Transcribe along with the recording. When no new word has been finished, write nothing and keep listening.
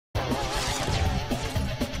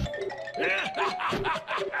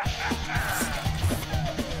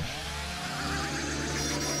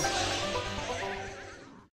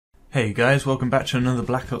Hey guys, welcome back to another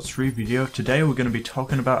Black Ops 3 video. Today we're going to be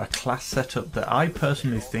talking about a class setup that I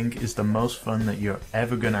personally think is the most fun that you're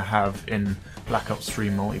ever going to have in Black Ops 3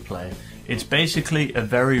 multiplayer. It's basically a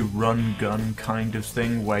very run-gun kind of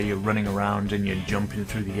thing where you're running around and you're jumping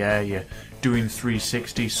through the air, you're doing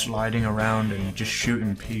 360, sliding around and just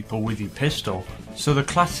shooting people with your pistol. So the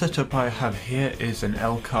class setup I have here is an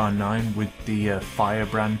LK9 with the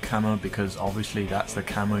Firebrand camo, because obviously that's the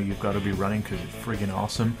camo you've got to be running because it's friggin'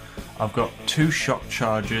 awesome. I've got 2 shock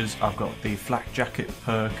charges, I've got the flak jacket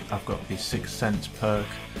perk, I've got the 6th sense perk,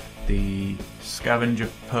 the scavenger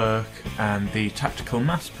perk and the tactical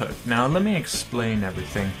mass perk. Now let me explain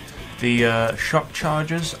everything. The shock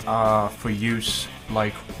charges are for use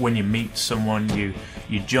like when you meet someone, you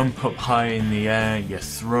jump up high in the air, you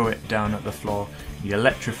throw it down at the floor, you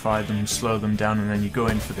electrify them, slow them down, and then you go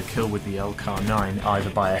in for the kill with the LK9, either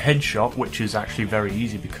by a headshot, which is actually very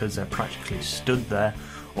easy because they're practically stood there,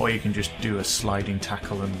 or you can just do a sliding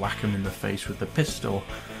tackle and whack them in the face with the pistol.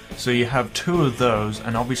 So you have 2 of those,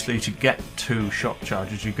 and obviously to get 2 shock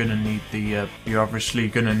charges you're gonna need the you're obviously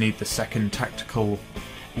gonna need the 2nd tactical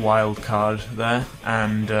wild card there,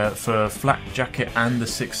 and for flak jacket and the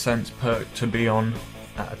 6th sense perk to be on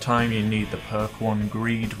at a time you need the perk 1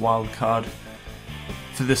 greed wild card.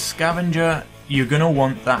 For the scavenger, you're going to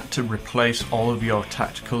want that to replace all of your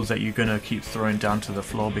tacticals that you're going to keep throwing down to the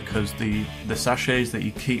floor, because the sachets that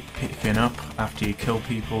you keep picking up after you kill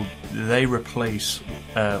people, they replace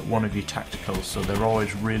one of your tacticals, so they're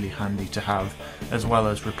always really handy to have, as well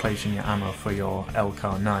as replacing your ammo for your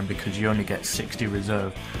LK9, because you only get 60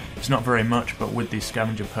 reserve. It's not very much, but with the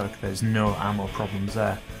scavenger perk there's no ammo problems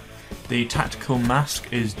there. The tactical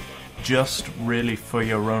mask is just really for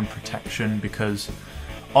your own protection, because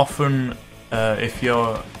often if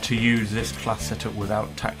you're to use this class setup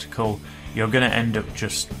without tactical, you're going to end up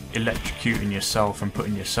just electrocuting yourself and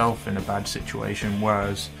putting yourself in a bad situation,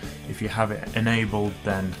 whereas if you have it enabled,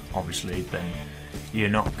 then obviously you're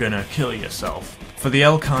not going to kill yourself. For the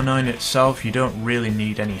LK9 itself, you don't really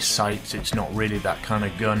need any sights, it's not really that kind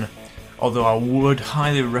of gun, although I would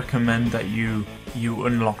highly recommend that you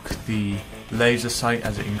unlock the laser sight,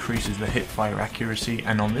 as it increases the hip fire accuracy,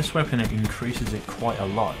 and on this weapon it increases it quite a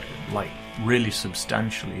lot, like really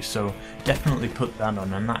substantially, so definitely put that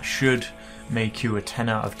on, and that should make you a 10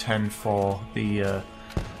 out of 10 for the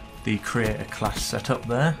creator class setup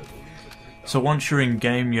there. So once you're in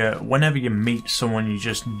game, whenever you meet someone, you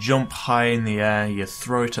just jump high in the air, you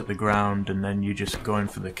throw it at the ground, and then you just go in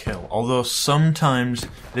for the kill. Although sometimes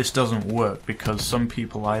this doesn't work, because some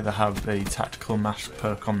people either have the tactical mask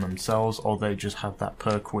perk on themselves, or they just have that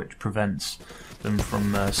perk which prevents them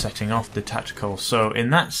from setting off the tactical. So in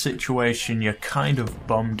that situation you're kind of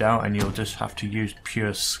bummed out, and you'll just have to use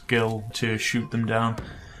pure skill to shoot them down.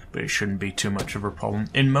 But it shouldn't be too much of a problem.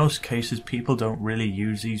 In most cases people don't really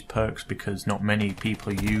use these perks because not many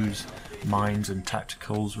people use mines and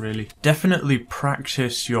tacticals really. Definitely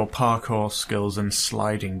practice your parkour skills and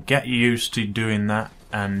sliding. Get used to doing that,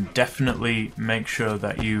 and definitely make sure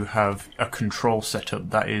that you have a control setup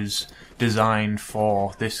that is designed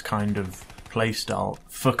for this kind of playstyle.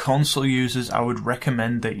 For console users, I would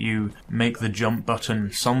recommend that you make the jump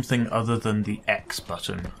button something other than the X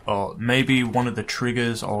button, or maybe one of the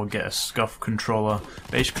triggers, or get a scuff controller.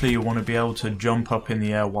 Basically you want to be able to jump up in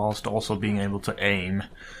the air whilst also being able to aim.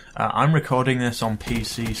 I'm recording this on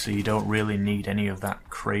PC, so you don't really need any of that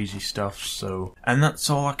crazy stuff, so... And that's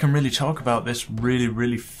all I can really talk about this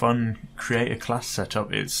really fun creator class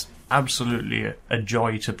setup. It's absolutely a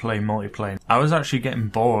joy to play multiplayer. I was actually getting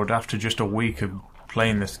bored after just a week of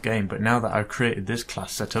playing this game, but now that I've created this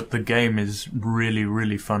class setup, the game is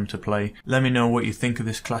really fun to play. Let me know what you think of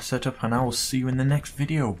this class setup, and I will see you in the next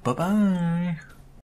video. Bye bye!